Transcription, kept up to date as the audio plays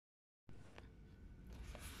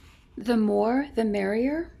The more, the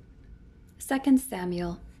merrier? 2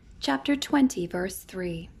 Samuel chapter 20, verse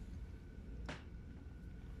 3.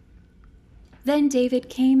 Then David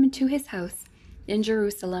came to his house in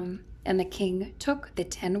Jerusalem, and the king took the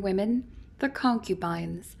 10 women, the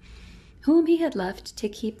concubines, whom he had left to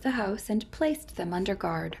keep the house, and placed them under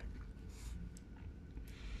guard.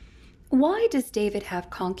 Why does David have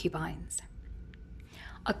concubines?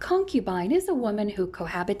 A concubine is a woman who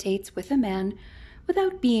cohabitates with a man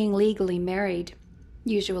without being legally married,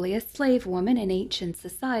 usually a slave woman in ancient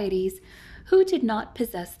societies who did not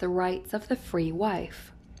possess the rights of the free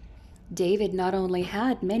wife. David not only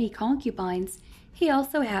had many concubines, he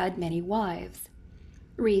also had many wives.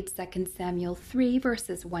 Read 2 Samuel 3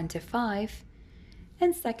 verses 1 to 5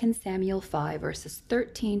 and 2 Samuel 5 verses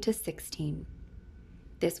 13 to 16.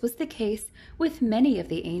 This was the case with many of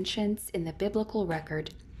the ancients in the biblical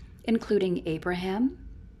record, including Abraham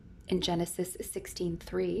in Genesis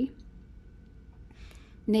 16:3,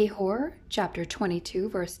 Nahor chapter 22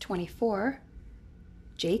 verse 24,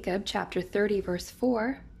 Jacob chapter 30 verse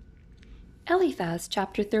 4, Eliphaz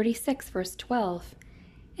chapter 36 verse 12,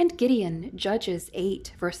 and Gideon, Judges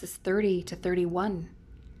 8 verses 30 to 31,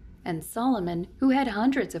 and Solomon, who had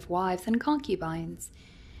hundreds of wives and concubines,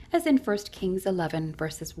 as in 1 Kings 11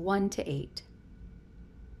 verses 1 to 8.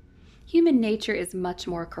 Human nature is much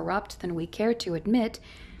more corrupt than we care to admit,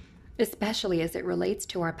 especially as it relates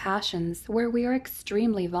to our passions, where we are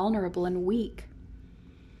extremely vulnerable and weak.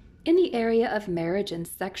 In the area of marriage and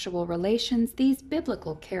sexual relations, these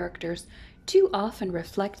biblical characters too often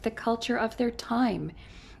reflect the culture of their time,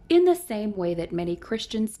 in the same way that many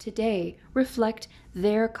Christians today reflect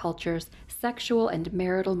their culture's sexual and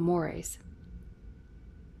marital mores.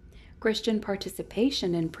 Christian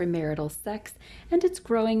participation in premarital sex and its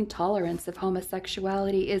growing tolerance of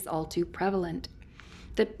homosexuality is all too prevalent.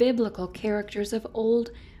 The biblical characters of old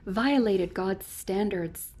violated God's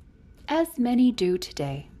standards, as many do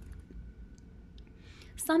today.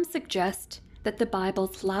 Some suggest that the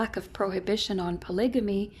Bible's lack of prohibition on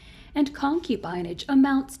polygamy and concubinage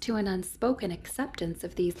amounts to an unspoken acceptance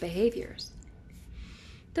of these behaviors.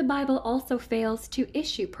 The Bible also fails to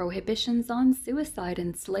issue prohibitions on suicide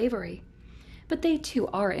and slavery, but they too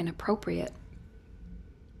are inappropriate.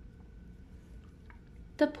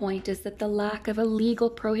 The point is that the lack of a legal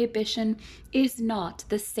prohibition is not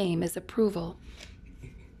the same as approval.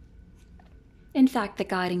 In fact, the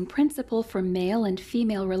guiding principle for male and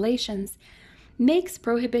female relations makes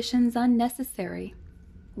prohibitions unnecessary.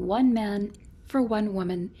 One man for one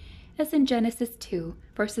woman, as in Genesis 2,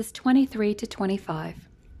 verses 23 to 25.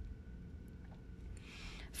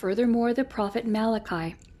 Furthermore, the prophet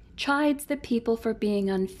Malachi chides the people for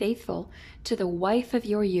being unfaithful to the wife of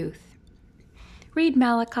your youth. Read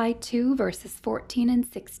Malachi 2, verses 14 and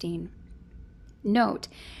 16. Note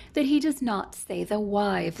that he does not say the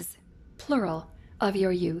wives, plural, of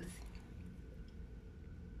your youth.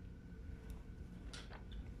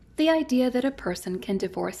 The idea that a person can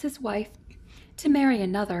divorce his wife to marry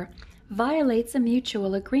another violates a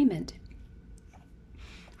mutual agreement.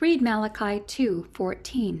 Read Malachi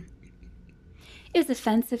 2:14. Is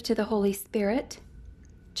offensive to the Holy Spirit,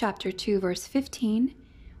 chapter 2, verse 15,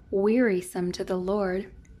 wearisome to the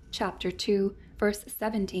Lord, chapter 2, verse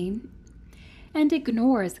 17, and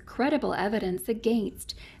ignores credible evidence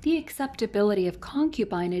against the acceptability of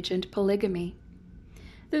concubinage and polygamy.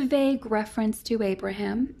 The vague reference to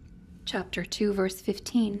Abraham, chapter 2, verse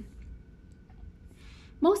 15,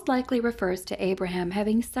 most likely refers to Abraham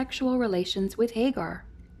having sexual relations with Hagar.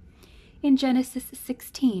 In Genesis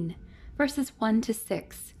 16, verses 1 to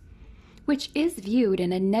 6, which is viewed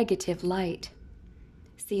in a negative light.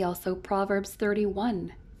 See also Proverbs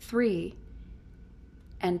 31, 3,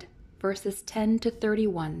 and verses 10 to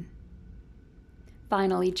 31.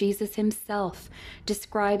 Finally, Jesus himself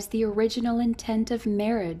describes the original intent of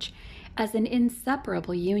marriage as an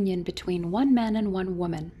inseparable union between one man and one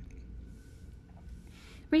woman.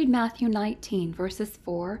 Read Matthew 19, verses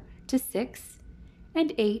 4 to 6,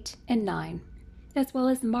 and 8 and 9, as well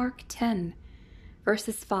as Mark 10,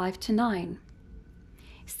 verses 5 to 9.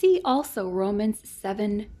 See also Romans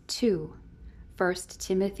 7, 2, 1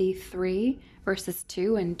 Timothy 3, verses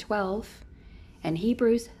 2 and 12, and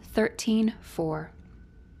Hebrews 13, 4.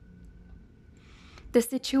 The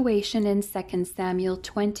situation in 2 Samuel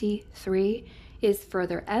 23 is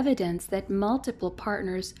further evidence that multiple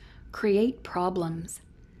partners create problems.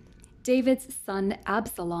 David's son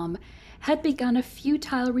Absalom had begun a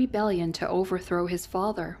futile rebellion to overthrow his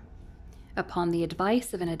father. Upon the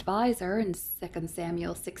advice of an advisor in 2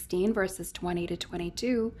 Samuel 16, verses 20 to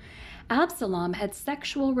 22, Absalom had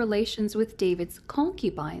sexual relations with David's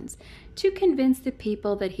concubines to convince the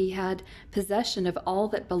people that he had possession of all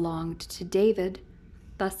that belonged to David,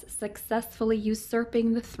 thus successfully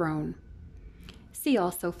usurping the throne. See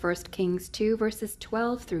also 1 Kings 2, verses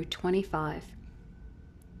 12 through 25.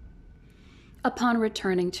 Upon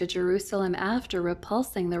returning to Jerusalem after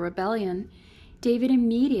repulsing the rebellion, David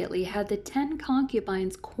immediately had the 10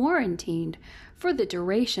 concubines quarantined for the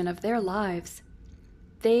duration of their lives.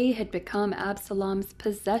 They had become Absalom's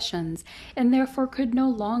possessions and therefore could no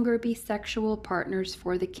longer be sexual partners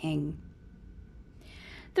for the king.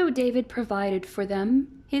 Though David provided for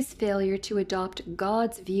them, his failure to adopt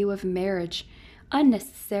God's view of marriage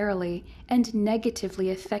unnecessarily and negatively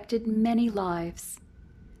affected many lives.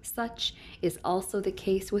 Such is also the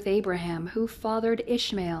case with Abraham, who fathered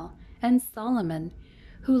Ishmael, and Solomon,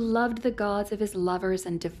 who loved the gods of his lovers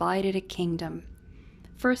and divided a kingdom.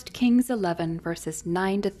 1 Kings 11, verses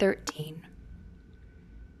 9 to 13.